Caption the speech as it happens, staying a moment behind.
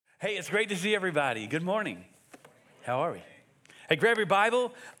Hey, it's great to see everybody. Good morning. How are we? Hey, grab your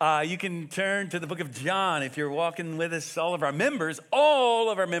Bible. You can turn to the book of John if you're walking with us. All of our members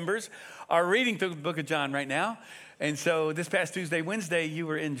are reading through the book of John right now. And so this past Tuesday, Wednesday, you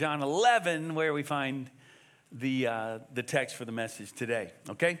were in John 11, where we find the text for the message today,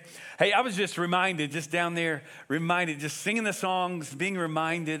 okay? Hey, I was just reminded, just singing the songs, being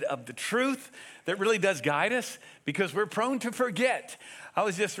reminded of the truth that really does guide us because we're prone to forget. I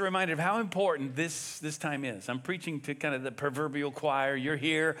was just reminded of how important this time is. I'm preaching to kind of the proverbial choir. You're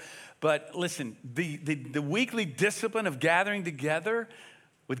here, but listen, the weekly discipline of gathering together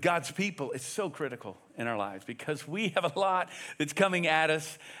with God's people is so critical in our lives because we have a lot that's coming at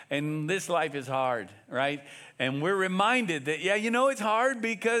us, and this life is hard, right? And we're reminded that, it's hard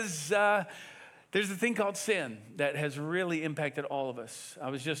because there's a thing called sin that has really impacted all of us. I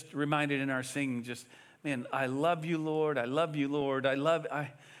was just reminded in our singing, man, I love you, Lord. I love you, Lord. I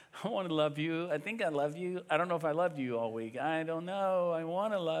want to love you. I think I love you. I don't know if I loved you all week. I don't know. I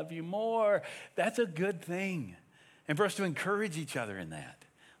want to love you more. That's a good thing. And for us to encourage each other in that.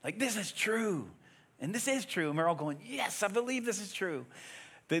 Like, this is true. And this is true. And we're all going, yes, I believe this is true.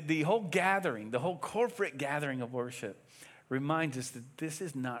 The whole gathering, the whole corporate gathering of worship reminds us that this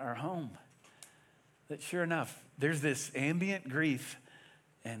is not our home. That sure enough, there's this ambient grief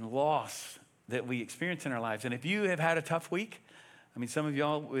and loss that we experience in our lives. And if you have had a tough week, some of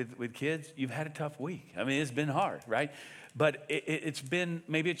y'all with kids, you've had a tough week. It's been hard, right? But it's been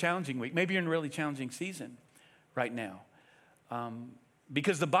maybe a challenging week. Maybe you're in a really challenging season right now.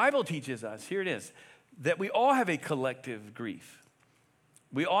 Because the Bible teaches us, here it is, that we all have a collective grief.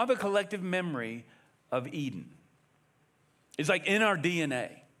 We all have a collective memory of Eden. It's like in our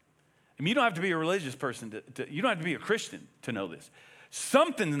DNA. You don't have to be a religious person, you don't have to be a Christian to know this.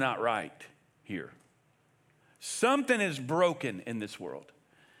 Something's not right here. Something is broken in this world.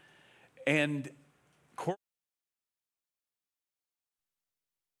 And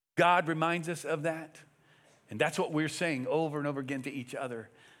God reminds us of that. And that's what we're saying over and over again to each other,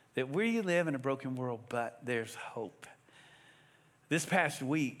 that we live in a broken world, but there's hope. This past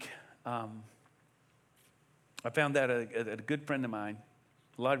week, I found out a good friend of mine,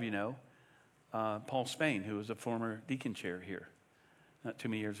 a lot of you know, Paul Spain, who was a former deacon chair here not too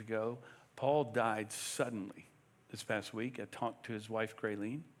many years ago. Paul died suddenly this past week. I talked to his wife,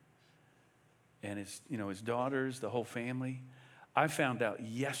 Graylene, and his daughters, the whole family. I found out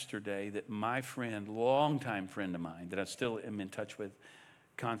yesterday that my friend, longtime friend of mine, that I still am in touch with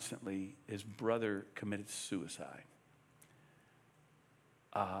constantly, his brother committed suicide.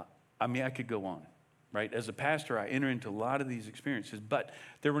 I could go on, right? As a pastor, I enter into a lot of these experiences, but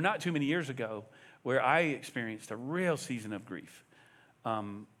there were not too many years ago where I experienced a real season of grief.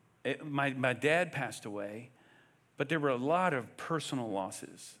 My dad passed away, but there were a lot of personal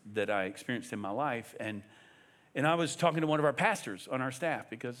losses that I experienced in my life, and I was talking to one of our pastors on our staff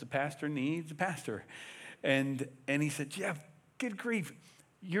because the pastor needs a pastor. And he said, Jeff, good grief.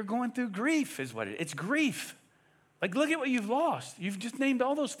 You're going through grief is what it's grief. Like, look at what you've lost. You've just named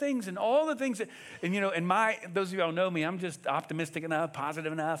all those things and all the things those of y'all know me, I'm just optimistic enough,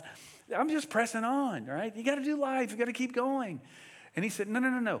 positive enough. I'm just pressing on, right? You got to do life. You got to keep going. And he said,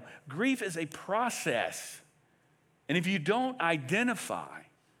 no. Grief is a process. And if you don't identify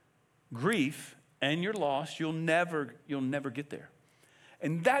grief and you're lost, you'll never get there.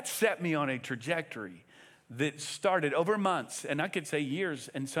 And that set me on a trajectory that started over months, and I could say years,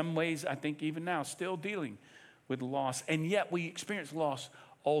 in some ways, I think even now, still dealing with loss. And yet we experience loss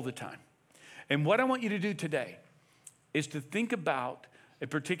all the time. And what I want you to do today is to think about a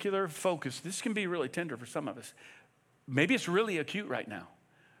particular focus. This can be really tender for some of us. Maybe it's really acute right now.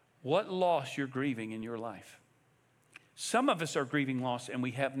 What loss you're grieving in your life? Some of us are grieving loss and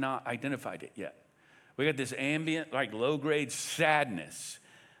we have not identified it yet. We got this ambient, like low-grade sadness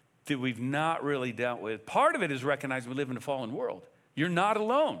that we've not really dealt with. Part of it is recognizing we live in a fallen world. You're not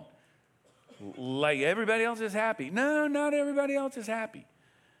alone. Like everybody else is happy. No, not everybody else is happy.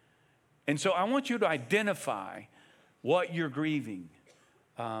 And so I want you to identify what you're grieving.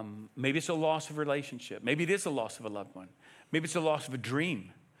 Maybe it's a loss of relationship. Maybe it is a loss of a loved one. Maybe it's a loss of a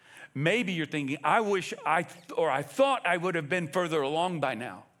dream. Maybe you're thinking, I thought I would have been further along by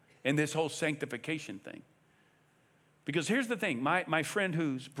now in this whole sanctification thing. Because here's the thing, my friend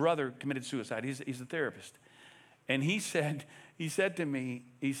whose brother committed suicide, he's a therapist. And he said to me,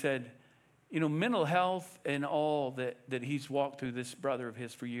 mental health and all that he's walked through, this brother of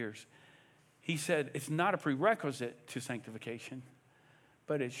his for years, he said, it's not a prerequisite to sanctification,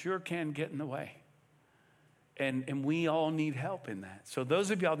 but it sure can get in the way. And we all need help in that. So those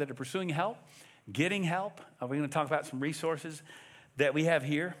of y'all that are pursuing help, getting help, we're going to talk about some resources that we have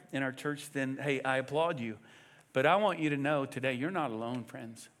here in our church, then hey, I applaud you. But I want you to know today, you're not alone,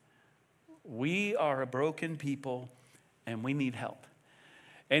 friends. We are a broken people and we need help.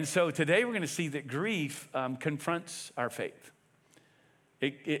 And so today we're going to see that grief confronts our faith.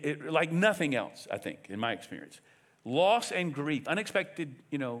 It like nothing else, I think, in my experience. Loss and grief, unexpected,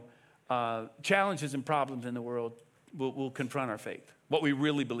 challenges and problems in the world will confront our faith, what we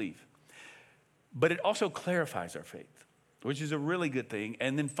really believe. But it also clarifies our faith, which is a really good thing.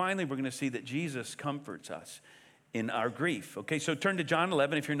 And then finally, we're going to see that Jesus comforts us in our grief. Okay, so turn to John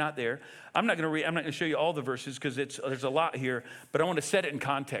 11 if you're not there. I'm not going to show you all the verses because there's a lot here, but I want to set it in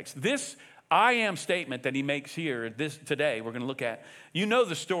context. This I am statement that he makes here today, we're going to look at. You know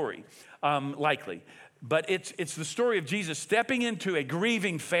the story, likely. But it's the story of Jesus stepping into a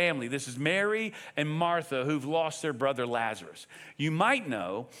grieving family. This is Mary and Martha who've lost their brother Lazarus. You might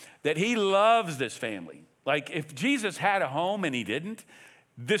know that he loves this family. Like if Jesus had a home and he didn't,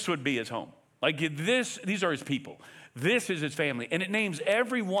 this would be his home. Like these are his people. This is his family. And it names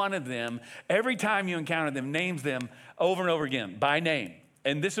every one of them, every time you encounter them, names them over and over again by name.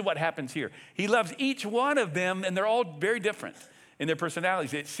 And this is what happens here. He loves each one of them, and they're all very different in their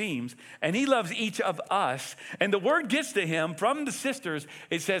personalities, it seems. And he loves each of us. And the word gets to him from the sisters.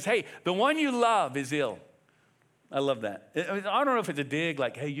 It says, hey, the one you love is ill. I love that. I don't know if it's a dig,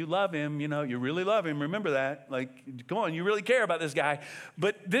 like, hey, you love him, you really love him. Remember that. Like, come on, you really care about this guy.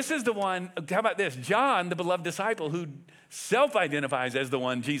 But this is the one, how about this? John, the beloved disciple who self-identifies as the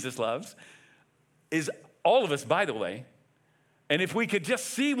one Jesus loves, is all of us, by the way. And if we could just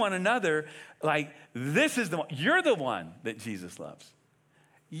see one another, like, this is the one, you're the one that Jesus loves.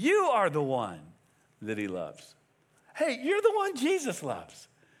 You are the one that he loves. Hey, you're the one Jesus loves.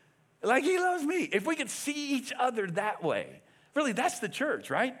 Like he loves me. If we could see each other that way, really, that's the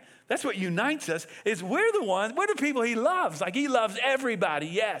church, right? That's what unites us, is we're the people he loves. Like he loves everybody,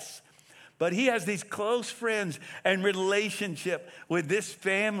 yes. But he has these close friends and relationship with this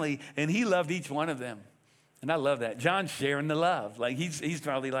family, and he loved each one of them. And I love that. John's sharing the love. Like he's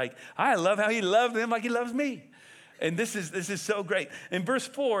probably like, I love how he loved them like he loves me. And this is so great. In verse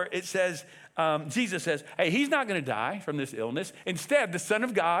 4, it says, Jesus says, hey, he's not going to die from this illness. Instead, the Son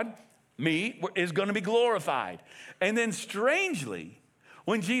of God, me, is going to be glorified. And then strangely,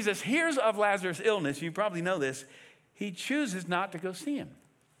 when Jesus hears of Lazarus' illness, you probably know this, he chooses not to go see him.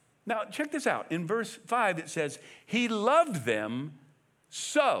 Now, check this out. In verse 5, it says, he loved them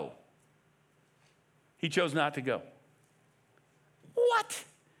so he chose not to go. What?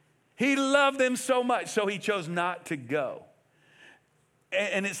 He loved them so much, so he chose not to go.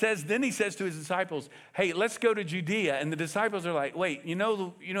 And it says, then he says to his disciples, hey, let's go to Judea. And the disciples are like, wait,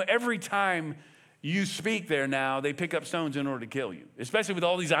 every time you speak there now, they pick up stones in order to kill you. Especially with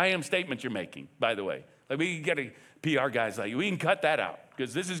all these I am statements you're making, by the way. Like we can get a PR guys like you. We can cut that out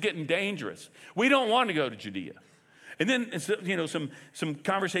because this is getting dangerous. We don't want to go to Judea. And then, some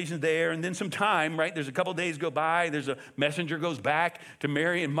conversations there, and then some time, right? There's a couple days go by. There's a messenger goes back to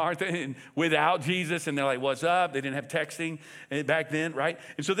Mary and Martha and without Jesus, and they're like, what's up? They didn't have texting back then, right?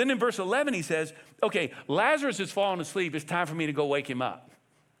 And so then in verse 11, he says, okay, Lazarus has fallen asleep. It's time for me to go wake him up.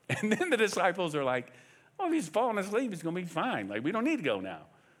 And then the disciples are like, oh, if he's fallen asleep, he's going to be fine. Like, we don't need to go now.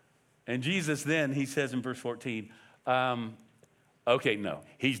 And Jesus then, he says in verse 14, okay, no,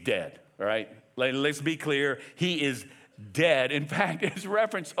 he's dead, all right? Let's be clear, he is dead. In fact, it's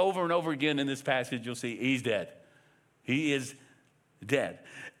referenced over and over again in this passage. You'll see he's dead. He is dead.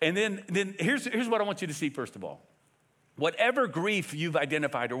 And then here's what I want you to see first of all. Whatever grief you've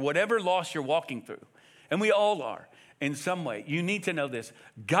identified or whatever loss you're walking through, and we all are in some way, you need to know this.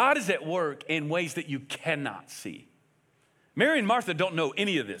 God is at work in ways that you cannot see. Mary and Martha don't know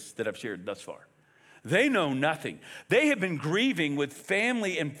any of this that I've shared thus far. They know nothing. They have been grieving with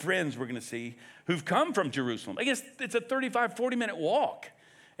family and friends, we're going to see, who've come from Jerusalem. I guess it's a 35, 40-minute walk.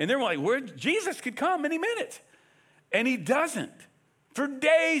 And they're like, Jesus could come any minute. And he doesn't. For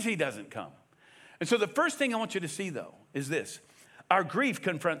days, he doesn't come. And so the first thing I want you to see, though, is this. Our grief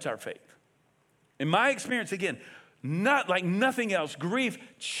confronts our faith. In my experience, again, not like nothing else, grief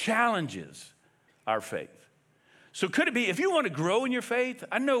challenges our faith. So could it be, if you want to grow in your faith,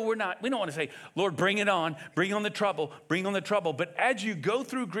 I know we don't want to say, Lord, bring it on, bring on the trouble, bring on the trouble. But as you go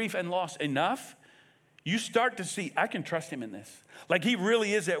through grief and loss enough, you start to see, I can trust him in this. Like he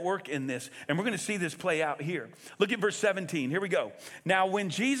really is at work in this. And we're going to see this play out here. Look at verse 17. Here we go. Now, when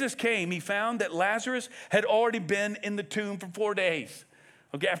Jesus came, he found that Lazarus had already been in the tomb for 4 days.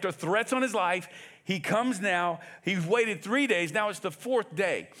 Okay, after threats on his life, he comes now. He's waited 3 days. Now it's the 4th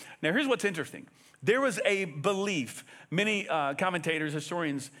day. Now, here's what's interesting. There was a belief, many commentators,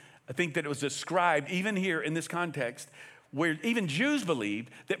 historians, think that it was ascribed, even here in this context, where even Jews believed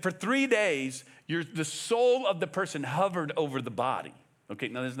that for 3 days, the soul of the person hovered over the body. Okay,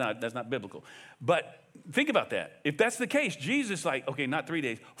 now that's not biblical. But think about that. If that's the case, Jesus like, okay, not 3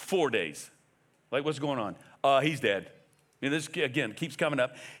 days, 4 days. Like, what's going on? He's dead. This, again, keeps coming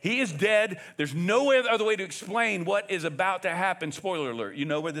up. He is dead. There's no other way to explain what is about to happen. Spoiler alert, you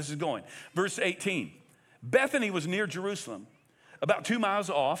know where this is going. Verse 18, Bethany was near Jerusalem, about 2 miles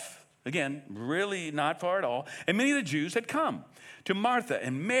off. Again, really not far at all. And many of the Jews had come to Martha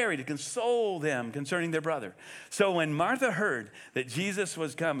and Mary to console them concerning their brother. So when Martha heard that Jesus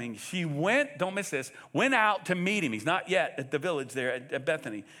was coming, she went, don't miss this, went out to meet him. He's not yet at the village there at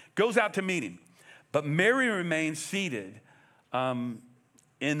Bethany. Goes out to meet him. But Mary remained seated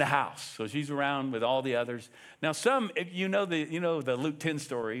in the house. So she's around with all the others. Now you know the Luke 10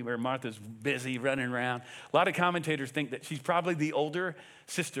 story where Martha's busy running around. A lot of commentators think that she's probably the older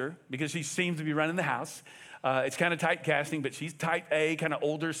sister because she seems to be running the house. It's kind of typecasting, but she's type A, kind of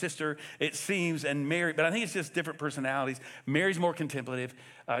older sister, it seems, and Mary, but I think it's just different personalities. Mary's more contemplative.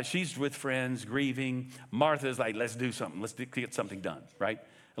 She's with friends, grieving. Martha's like, let's do something. Let's get something done, right?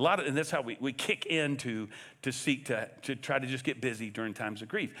 And that's how we kick in to seek to try to just get busy during times of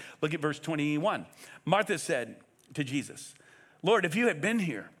grief. Look at verse 21. Martha said to Jesus, Lord, if you had been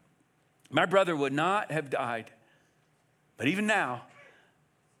here, my brother would not have died. But even now,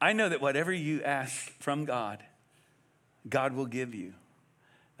 I know that whatever you ask from God, God will give you.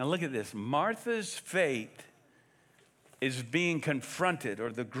 Now look at this. Martha's faith is being confronted,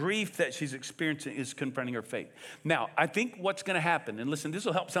 or the grief that she's experiencing is confronting her faith. Now, I think what's going to happen, and listen, this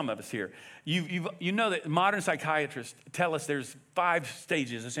will help some of us here. You know that modern psychiatrists tell us there's 5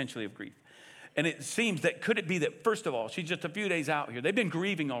 stages, essentially, of grief. And it seems that, could it be that, first of all, she's just a few days out here. They've been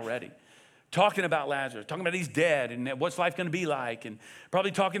grieving already, talking about Lazarus, talking about he's dead, and what's life going to be like, and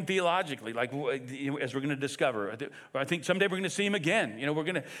probably talking theologically, like as we're going to discover. I think someday we're going to see him again.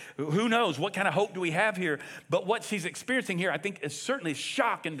 Who knows? What kind of hope do we have here? But what she's experiencing here, I think, is certainly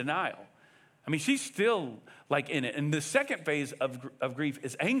shock and denial. I mean, she's still like in it. And the second phase of grief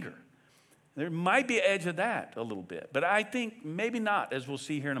is anger. There might be an edge of that a little bit, but I think maybe not, as we'll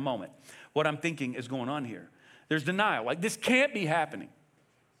see here in a moment. What I'm thinking is going on here. There's denial, like this can't be happening.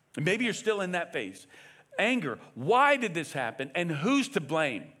 And maybe you're still in that phase. Anger, why did this happen and who's to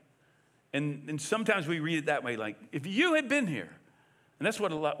blame? And sometimes we read it that way, like, if you had been here, and that's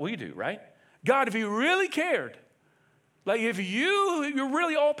what a lot we do, right? God, if you really cared, like if you're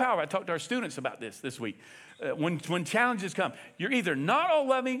really all powerful. I talked to our students about this week. When challenges come, you're either not all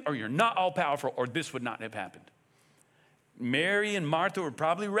loving or you're not all powerful, or this would not have happened. Mary and Martha were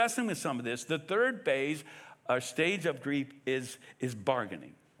probably wrestling with some of this. The third phase, our stage of grief, is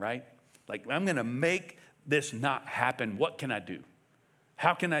bargaining. Right? Like, I'm going to make this not happen. What can I do?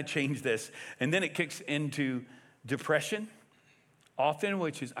 How can I change this? And then it kicks into depression, often,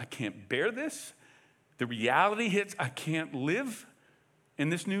 which is, I can't bear this. The reality hits, I can't live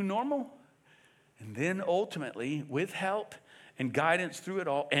in this new normal. And then ultimately, with help and guidance through it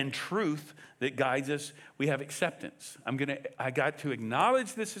all and truth that guides us, we have acceptance. I got to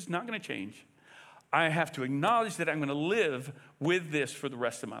acknowledge this is not going to change. I have to acknowledge that I'm going to live with this for the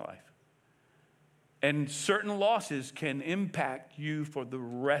rest of my life. And certain losses can impact you for the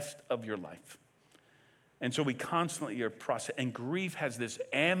rest of your life. And so we constantly are processing. And grief has this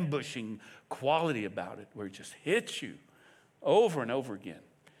ambushing quality about it where it just hits you over and over again.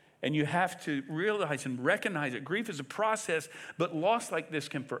 And you have to realize and recognize that grief is a process, but loss like this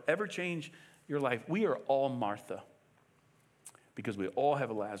can forever change your life. We are all Martha because we all have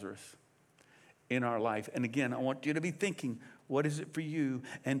a Lazarus in our life. And again, I want you to be thinking, what is it for you?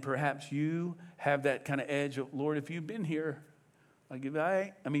 And perhaps you have that kind of edge of, Lord, if you've been here, like if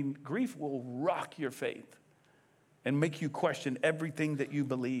I mean, grief will rock your faith and make you question everything that you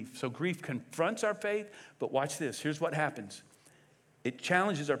believe. So grief confronts our faith, but watch this. Here's what happens. It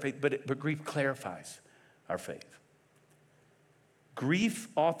challenges our faith, but grief clarifies our faith. Grief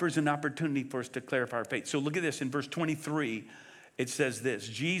offers an opportunity for us to clarify our faith. So look at this in verse 23. It says this,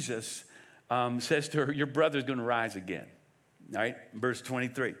 Jesus says to her, your brother's going to rise again, all right? Verse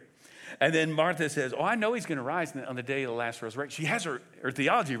 23. And then Martha says, I know he's going to rise on the day of the last resurrection. She has her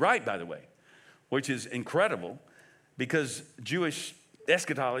theology right, by the way, which is incredible because Jewish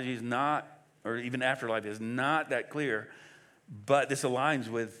eschatology is not, or even afterlife is not that clear, but this aligns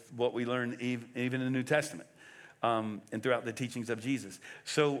with what we learn even in the New Testament and throughout the teachings of Jesus.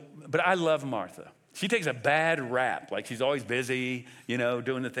 So, but I love Martha. She takes a bad rap, like she's always busy,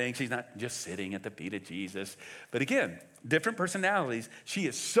 doing the thing. She's not just sitting at the feet of Jesus. But again, different personalities. She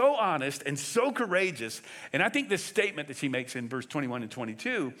is so honest and so courageous. And I think this statement that she makes in verse 21 and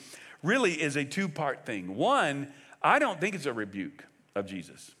 22 really is a 2-part thing. One, I don't think it's a rebuke of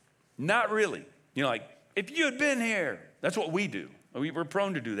Jesus. Not really. You know, like, if you had been here, that's what we do. We're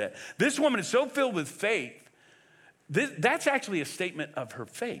prone to do that. This woman is so filled with faith. That's actually a statement of her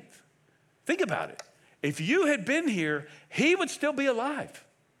faith. Think about it. If you had been here, he would still be alive.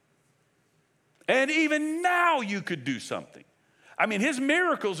 And even now you could do something. I mean, his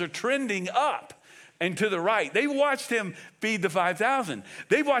miracles are trending up and to the right. They watched him feed the 5,000.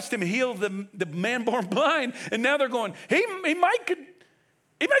 They watched him heal the man born blind. And now they're going, he might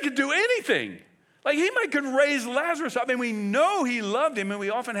could do anything. Like he might could raise Lazarus up. And we know he loved him. And we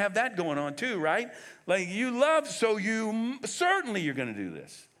often have that going on too, right? Like you love, so certainly you're going to do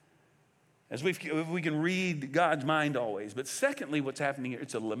this. As we can read God's mind always. But secondly, what's happening here,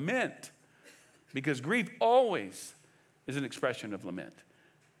 it's a lament. Because grief always is an expression of lament.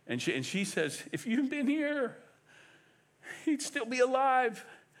 And she says, if you'd been here, he'd still be alive.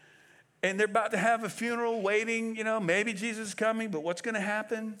 And they're about to have a funeral waiting, you know, maybe Jesus is coming, but what's going to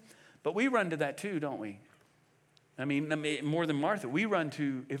happen? But we run to that too, don't we? I mean, more than Martha, we run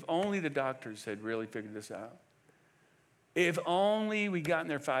to, if only the doctors had really figured this out. If only we gotten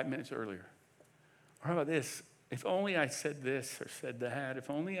there 5 minutes earlier. Or how about this? If only I said this or said that. If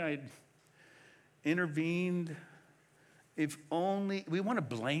only I'd intervened. If only, we want to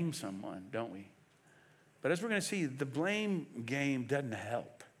blame someone, don't we? But as we're going to see, the blame game doesn't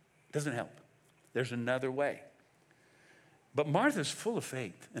help. It doesn't help. There's another way. But Martha's full of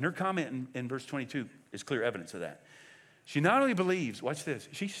faith. And her comment in verse 22 is clear evidence of that. She not only believes, watch this,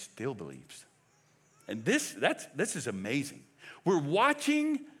 she still believes. And this is amazing. We're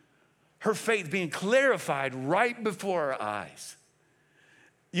watching her faith being clarified right before our eyes.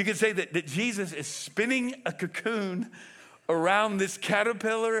 You could say that Jesus is spinning a cocoon around this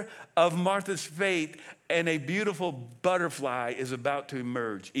caterpillar of Martha's faith, and a beautiful butterfly is about to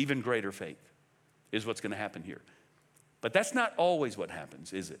emerge. Even greater faith is what's going to happen here. But that's not always what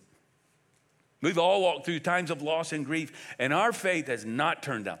happens, is it? We've all walked through times of loss and grief, and our faith has not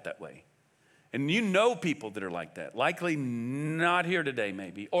turned out that way. And you know people that are like that. Likely not here today,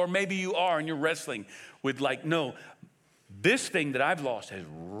 maybe. Or maybe you are and you're wrestling with like, no, this thing that I've lost has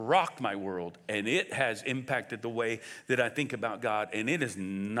rocked my world, and it has impacted the way that I think about God, and it has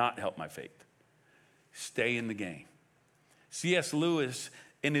not helped my faith. Stay in the game. C.S. Lewis,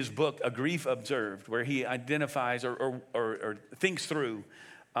 in his book, A Grief Observed, where he identifies or thinks through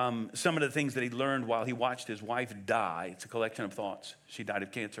some of the things that he learned while he watched his wife die. It's a collection of thoughts. She died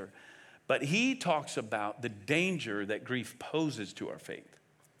of cancer. But he talks about the danger that grief poses to our faith.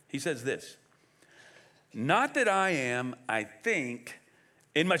 He says this, not that I am, I think,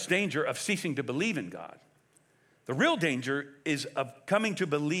 in much danger of ceasing to believe in God. The real danger is of coming to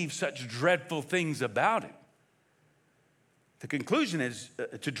believe such dreadful things about him. The conclusion is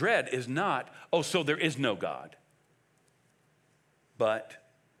to dread is not, oh, so there is no God. But,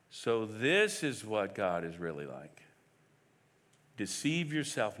 so this is what God is really like. Deceive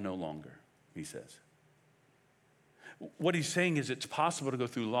yourself no longer, he says. What he's saying is it's possible to go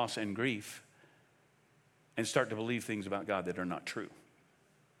through loss and grief and start to believe things about God that are not true.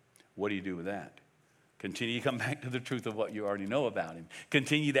 What do you do with that? Continue to come back to the truth of what you already know about him.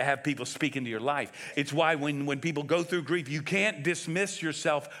 Continue to have people speak into your life. It's why when people go through grief, you can't dismiss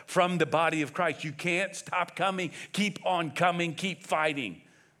yourself from the body of Christ. You can't stop coming. Keep on coming. Keep fighting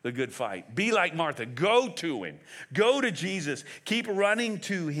the good fight. Be like Martha. Go to him. Go to Jesus. Keep running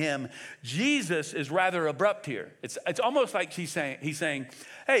to him. Jesus is rather abrupt here. It's almost like he's saying,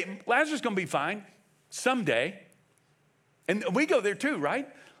 hey, Lazarus is going to be fine someday. And we go there too, right?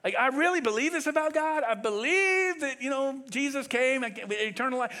 Like, I really believe this about God. I believe that, Jesus came,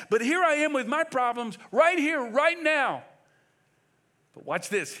 eternal life. But here I am with my problems right here, right now. But watch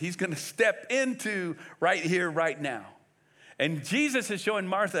this. He's going to step into right here, right now. And Jesus is showing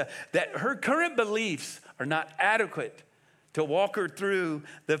Martha that her current beliefs are not adequate to walk her through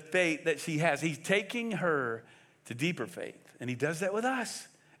the faith that she has. He's taking her to deeper faith. And he does that with us.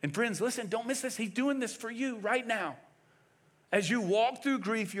 And friends, listen, don't miss this. He's doing this for you right now. As you walk through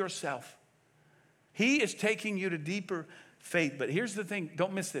grief yourself, he is taking you to deeper faith. But here's the thing,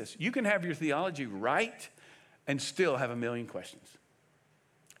 don't miss this. You can have your theology right and still have a million questions.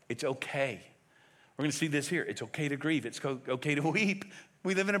 It's okay. We're going to see this here. It's okay to grieve. It's okay to weep.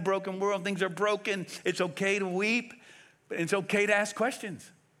 We live in a broken world. Things are broken. It's okay to weep. But it's okay to ask questions.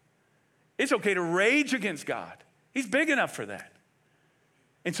 It's okay to rage against God. He's big enough for that.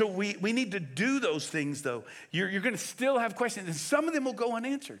 And so we need to do those things, though. You're going to still have questions, and some of them will go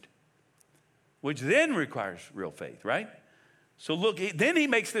unanswered, which then requires real faith, right? So look, then he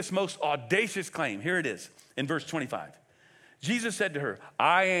makes this most audacious claim. Here it is in verse 25. Jesus said to her,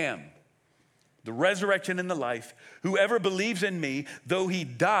 I am the resurrection and the life. Whoever believes in me, though he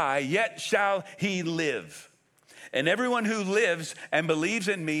die, yet shall he live. And everyone who lives and believes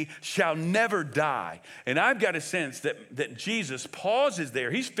in me shall never die. And I've got a sense that Jesus pauses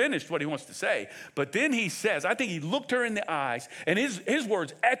there. He's finished what he wants to say. But then he says, I think he looked her in the eyes, and his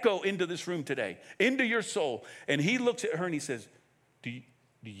words echo into this room today, into your soul. And he looks at her and he says, do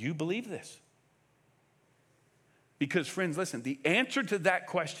you believe this? Because friends, listen, the answer to that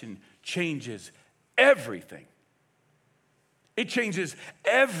question changes everything. It changes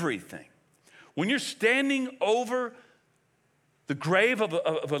everything. When you're standing over the grave of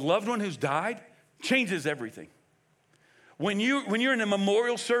a loved one who's died, changes everything. When you're in a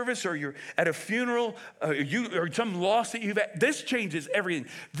memorial service or you're at a funeral or some loss that you've had, this changes everything.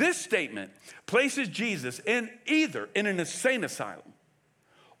 This statement places Jesus in either in an insane asylum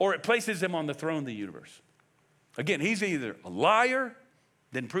or it places him on the throne of the universe. Again, he's either a liar,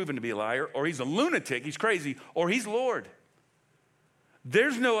 then proven to be a liar, or he's a lunatic, he's crazy, or he's Lord.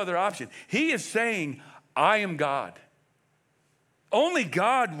 There's no other option. He is saying, I am God. Only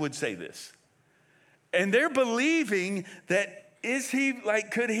God would say this. And they're believing that,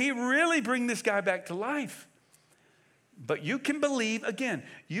 could he really bring this guy back to life? But you can believe, again,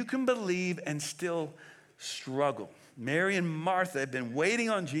 you can believe and still struggle. Mary and Martha have been waiting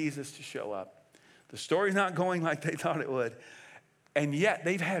on Jesus to show up. The story's not going like they thought it would. And yet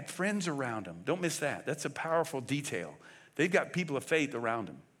they've had friends around them. Don't miss that. That's a powerful detail. They've got people of faith around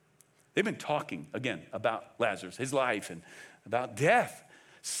him. They've been talking, again, about Lazarus, his life, and about death.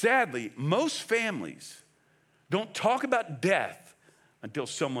 Sadly, most families don't talk about death until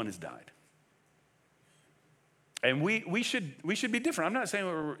someone has died. And we should be different. I'm not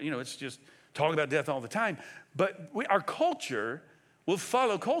saying it's just talk about death all the time, but our culture will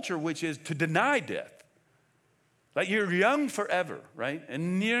follow culture, which is to deny death. Like you're young forever, right?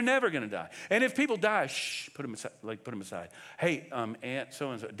 And you're never going to die. And if people die, put them aside. Hey, Aunt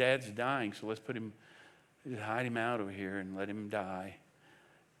so-and-so, Dad's dying, so let's hide him out over here and let him die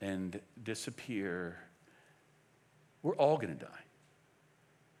and disappear. We're all going to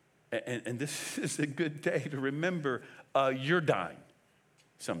die. And this is a good day to remember you're dying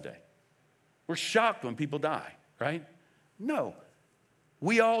someday. We're shocked when people die, right? No,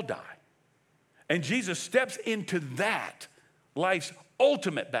 we all die. And Jesus steps into that, life's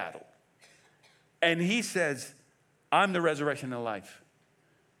ultimate battle. And he says, I'm the resurrection and the life.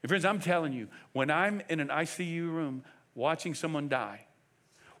 And friends, I'm telling you, when I'm in an ICU room watching someone die,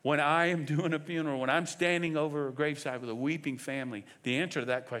 when I am doing a funeral, when I'm standing over a graveside with a weeping family, the answer to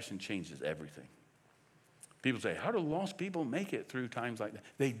that question changes everything. People say, how do lost people make it through times like that?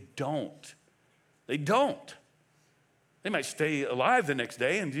 They don't. They don't. They might stay alive the next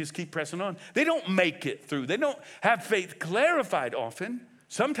day and just keep pressing on. They don't make it through. They don't have faith clarified often.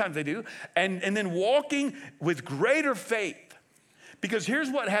 Sometimes they do. And then walking with greater faith. Because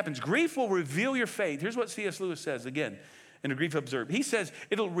here's what happens. Grief will reveal your faith. Here's what C.S. Lewis says again in A Grief Observed. He says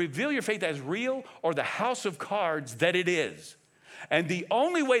it'll reveal your faith as real or the house of cards that it is. And the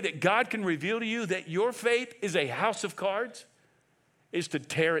only way that God can reveal to you that your faith is a house of cards is to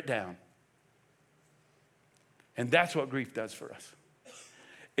tear it down. And that's what grief does for us.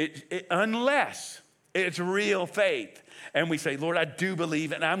 Unless it's real faith. And we say, Lord, I do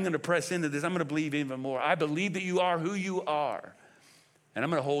believe, and I'm going to press into this. I'm going to believe even more. I believe that you are who you are. And I'm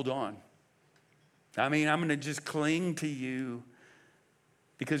going to hold on. I'm going to just cling to you.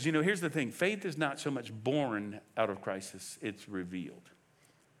 Because, here's the thing. Faith is not so much born out of crisis. It's revealed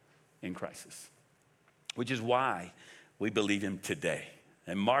in crisis. Which is why we believe him today.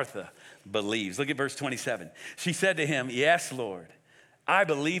 And Martha believes. Look at verse 27. She said to him, yes, Lord, I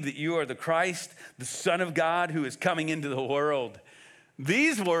believe that you are the Christ, the Son of God who is coming into the world.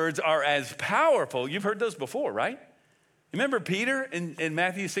 These words are as powerful. You've heard those before, right? Remember Peter in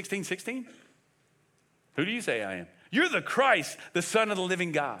Matthew 16:16? Who do you say I am? You're the Christ, the Son of the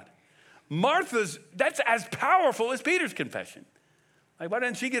living God. That's as powerful as Peter's confession. Like, why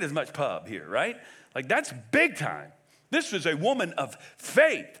didn't she get as much pub here, right? Like, that's big time. This is a woman of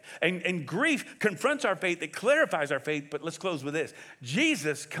faith, and grief confronts our faith. It clarifies our faith, but let's close with this.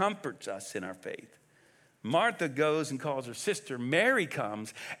 Jesus comforts us in our faith. Martha goes and calls her sister. Mary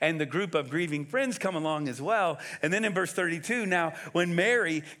comes, and the group of grieving friends come along as well. And then in verse 32, now, when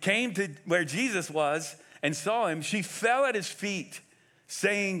Mary came to where Jesus was and saw him, she fell at his feet,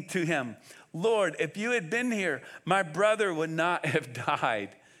 saying to him, Lord, if you had been here, my brother would not have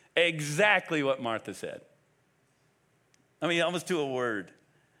died. Exactly what Martha said. Almost to a word.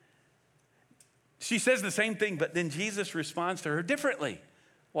 She says the same thing, but then Jesus responds to her differently.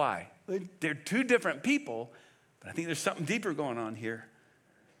 Why? They're two different people, but I think there's something deeper going on here.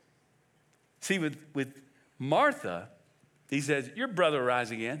 See, with Martha, he says, your brother will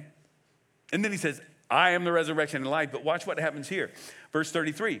rise again. And then he says, I am the resurrection and life. But watch what happens here. Verse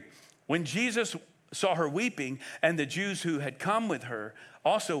 33, when Jesus saw her weeping and the Jews who had come with her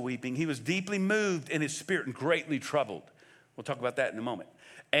also weeping, he was deeply moved in his spirit and greatly troubled. We'll talk about that in a moment.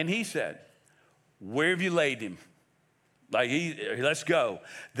 And he said, where have you laid him? Let's go.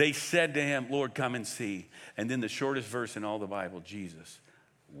 They said to him, Lord, come and see. And then the shortest verse in all the Bible, Jesus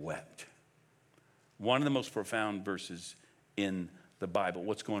wept. One of the most profound verses in the Bible.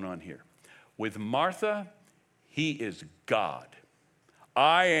 What's going on here? With Martha, he is God.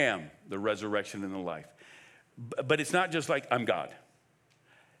 I am the resurrection and the life. But it's not just like I'm God.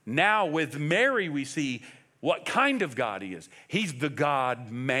 Now with Mary, we see what kind of God he is. He's the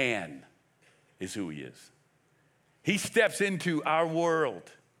God-man is who he is. He steps into our world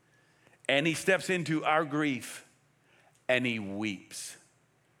and he steps into our grief and he weeps.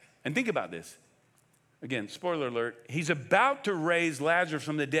 And think about this. Again, spoiler alert, he's about to raise Lazarus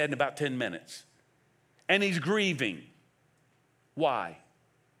from the dead in about 10 minutes. And he's grieving. Why?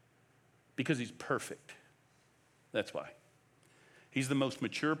 Because he's perfect. That's why. He's the most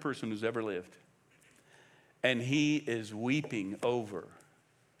mature person who's ever lived. And he is weeping over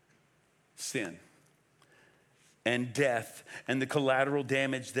sin and death and the collateral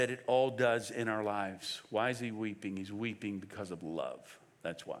damage that it all does in our lives. Why is he weeping? He's weeping because of love.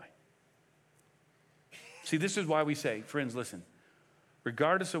 That's why. See, this is why we say, friends, listen,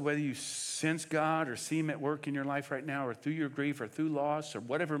 regardless of whether you sense God or see him at work in your life right now, or through your grief or through loss or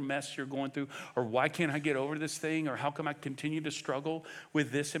whatever mess you're going through, or why can't I get over this thing, or how come I continue to struggle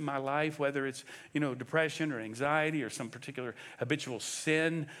with this in my life, whether it's, depression or anxiety or some particular habitual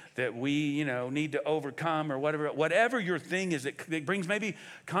sin that we, need to overcome, or whatever your thing is that brings maybe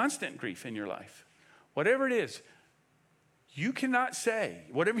constant grief in your life, whatever it is. You cannot say,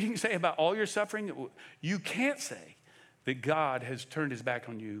 whatever you can say about all your suffering, you can't say that God has turned his back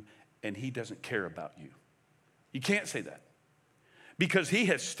on you and he doesn't care about you. You can't say that. Because he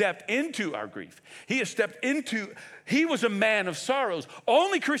has stepped into our grief. He was a man of sorrows.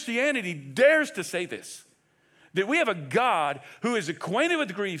 Only Christianity dares to say this. That we have a God who is acquainted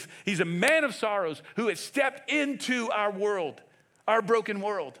with grief. He's a man of sorrows who has stepped into our world, our broken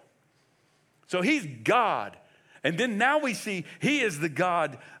world. So he's God. And then now we see he is the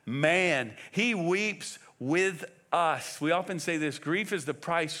God-man. He weeps with us. We often say this, grief is the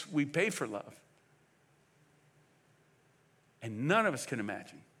price we pay for love. And none of us can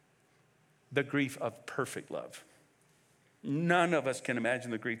imagine the grief of perfect love. None of us can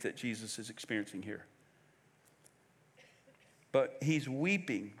imagine the grief that Jesus is experiencing here. But he's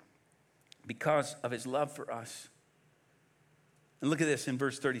weeping because of his love for us. And look at this in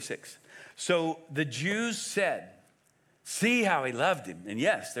verse 36. So the Jews said, see how he loved him. And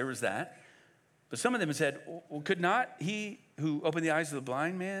yes, there was that. But some of them said, well, could not he who opened the eyes of the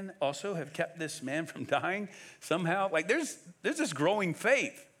blind man also have kept this man from dying somehow? Like there's this growing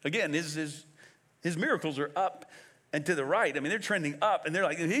faith. Again, his miracles are up and to the right. I mean, they're trending up, and they're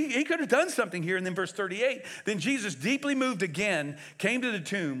like, he could have done something here. And then verse 38, then Jesus, deeply moved again, came to the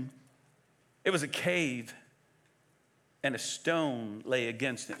tomb. It was a cave, and a stone lay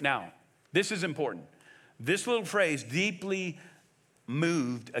against it. Now, this is important. This little phrase, deeply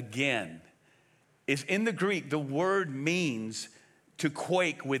moved again, is in the Greek. The word means to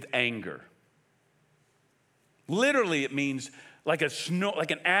quake with anger. Literally, it means like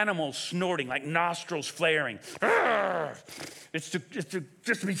an animal snorting, like nostrils flaring. It's to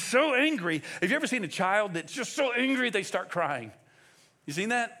just be so angry. Have you ever seen a child that's just so angry they start crying? You seen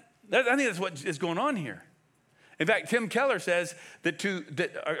that? I think that's what is going on here. In fact, Tim Keller says that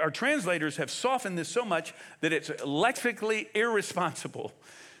our translators have softened this so much that it's lexically irresponsible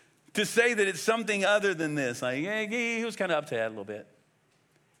to say that it's something other than this. Like, yeah, he was kind of upset a little bit.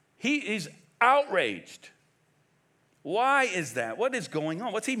 He is outraged. Why is that? What is going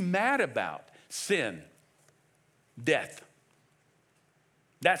on? What's he mad about? Sin, death.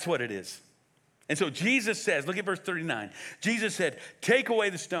 That's what it is. And so Jesus says, look at verse 39. Jesus said, take away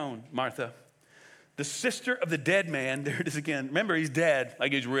the stone, Martha. The sister of the dead man, there it is again. Remember, he's dead,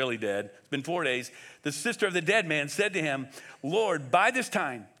 like he's really dead. It's been 4 days. The sister of the dead man said to him, Lord, by this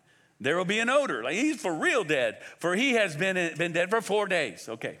time, there will be an odor. Like he's for real dead, for he has been dead for 4 days.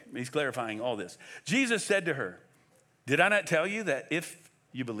 Okay, he's clarifying all this. Jesus said to her, did I not tell you that if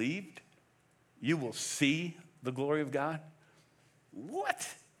you believed, you will see the glory of God? What?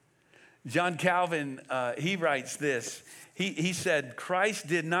 John Calvin, he writes this. He said, Christ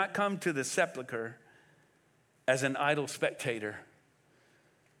did not come to the sepulcher as an idle spectator,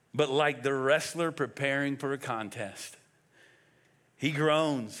 but like the wrestler preparing for a contest. He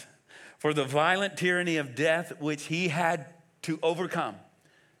groans, For the violent tyranny of death, which he had to overcome,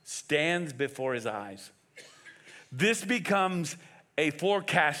 stands before his eyes. This becomes a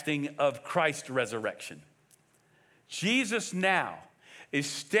forecasting of Christ's resurrection. Jesus now is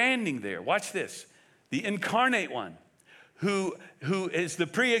standing there. Watch this. The incarnate one, who is the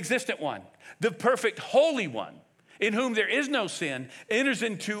pre-existent one, the perfect holy one, in whom there is no sin, enters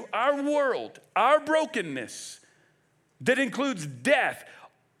into our world, our brokenness that includes death.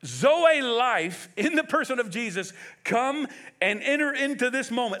 Zoe life in the person of Jesus come and enter into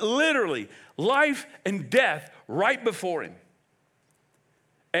this moment, literally life and death right before him.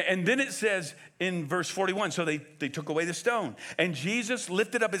 And then it says in verse 41, so they took away the stone. And Jesus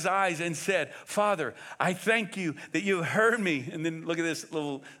lifted up his eyes and said, Father, I thank you that you heard me. And then look at this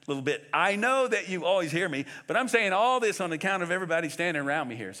little bit. I know that you always hear me, but I'm saying all this on account of everybody standing around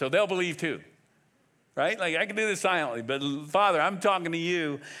me here. So they'll believe too, right? Like I can do this silently, but Father, I'm talking to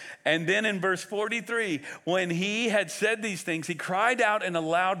you. And then in verse 43, when he had said these things, he cried out in a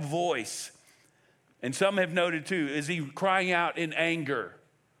loud voice. And some have noted too, is he crying out in anger?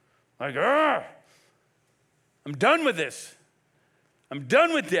 Like, I'm done with this. I'm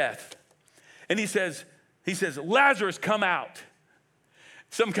done with death. And he says, Lazarus, come out.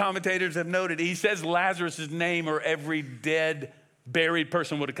 Some commentators have noted, he says Lazarus' name or every dead, buried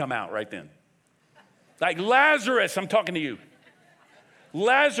person would have come out right then. Like, Lazarus, I'm talking to you.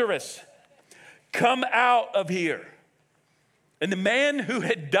 Lazarus, come out of here. And the man who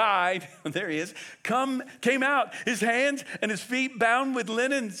had died, there he is, came out, his hands and his feet bound with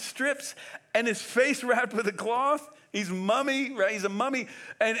linen strips and his face wrapped with a cloth. He's mummy, right? He's a mummy.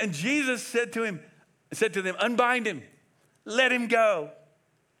 And Jesus said to them, unbind him, let him go.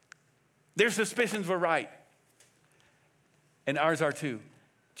 Their suspicions were right. And ours are too.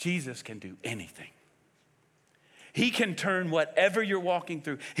 Jesus can do anything. He can turn whatever you're walking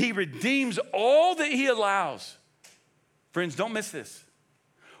through. He redeems all that he allows. Friends, don't miss this.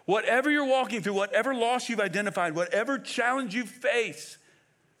 Whatever you're walking through, whatever loss you've identified, whatever challenge you face,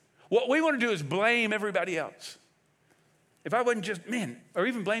 what we want to do is blame everybody else. If I wasn't just, or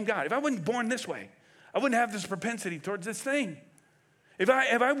even blame God. If I wasn't born this way, I wouldn't have this propensity towards this thing. If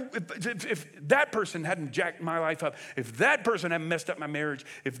that person hadn't jacked my life up, if that person hadn't messed up my marriage,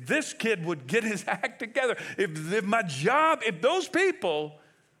 if this kid would get his act together, if my job, if those people,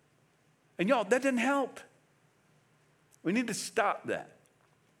 and y'all, that didn't help. We need to stop that.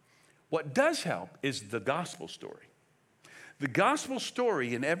 What does help is the gospel story. The gospel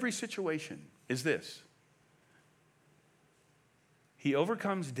story in every situation is this. He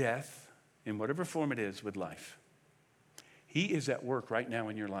overcomes death in whatever form it is with life. He is at work right now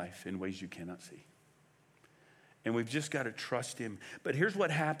in your life in ways you cannot see. And we've just got to trust him. But here's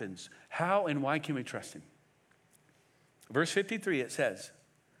what happens. How and why can we trust him? Verse 53, it says,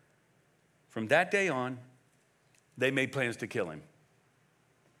 from that day on, they made plans to kill him.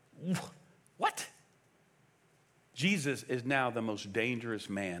 What? Jesus is now the most dangerous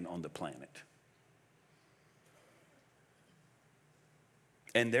man on the planet.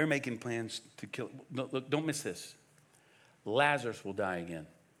 And they're making plans to kill him. Look, don't miss this. Lazarus will die again.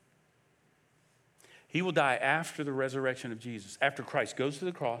 He will die after the resurrection of Jesus. After Christ goes to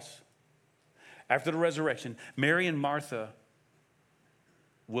the cross, after the resurrection, Mary and Martha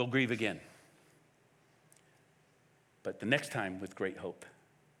will grieve again. But the next time with great hope.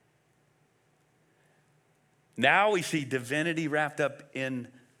 Now we see divinity wrapped up in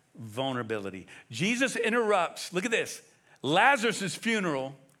vulnerability. Jesus interrupts, look at this, Lazarus'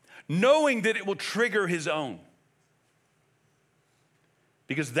 funeral, knowing that it will trigger his own.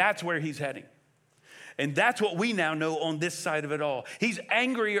 Because that's where he's heading. And that's what we now know on this side of it all. He's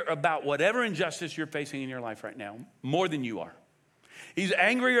angrier about whatever injustice you're facing in your life right now, more than you are. He's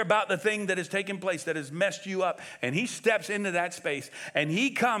angrier about the thing that has taken place, that has messed you up. And he steps into that space and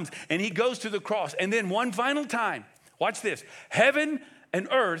he comes and he goes to the cross. And then one final time, watch this, heaven and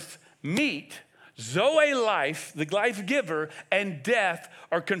earth meet. Zoe life, the life giver, and death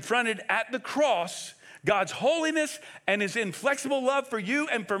are confronted at the cross. God's holiness and his inflexible love for you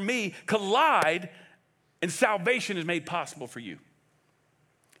and for me collide, and salvation is made possible for you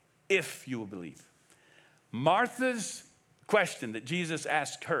if you will believe. Martha's question that Jesus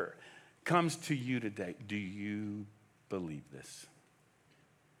asked her comes to you today. Do you believe this?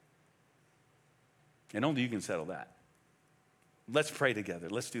 And only you can settle that. Let's pray together.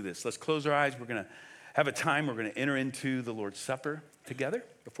 Let's do this. Let's close our eyes. We're going to have a time. We're going to enter into the Lord's Supper together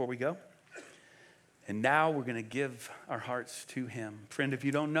before we go. And now we're going to give our hearts to him. Friend, if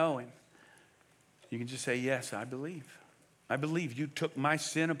you don't know him, you can just say, yes, I believe. I believe you took my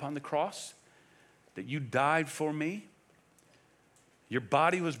sin upon the cross, that you died for me. Your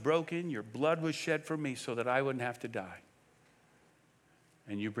body was broken, your blood was shed for me so that I wouldn't have to die.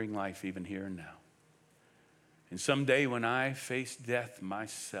 And you bring life even here and now. And someday when I face death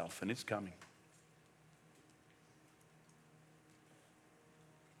myself, and it's coming,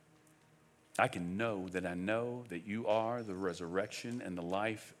 I can know that you are the resurrection and the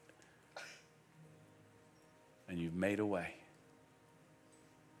life, and you've made a way.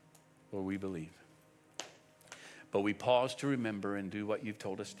 Lord, we believe. But we pause to remember and do what you've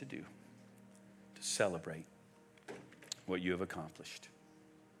told us to do, to celebrate what you have accomplished.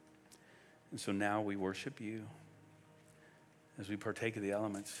 And so now we worship you as we partake of the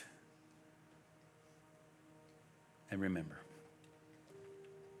elements and remember.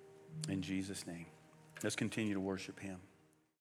 In Jesus' name, let's continue to worship him.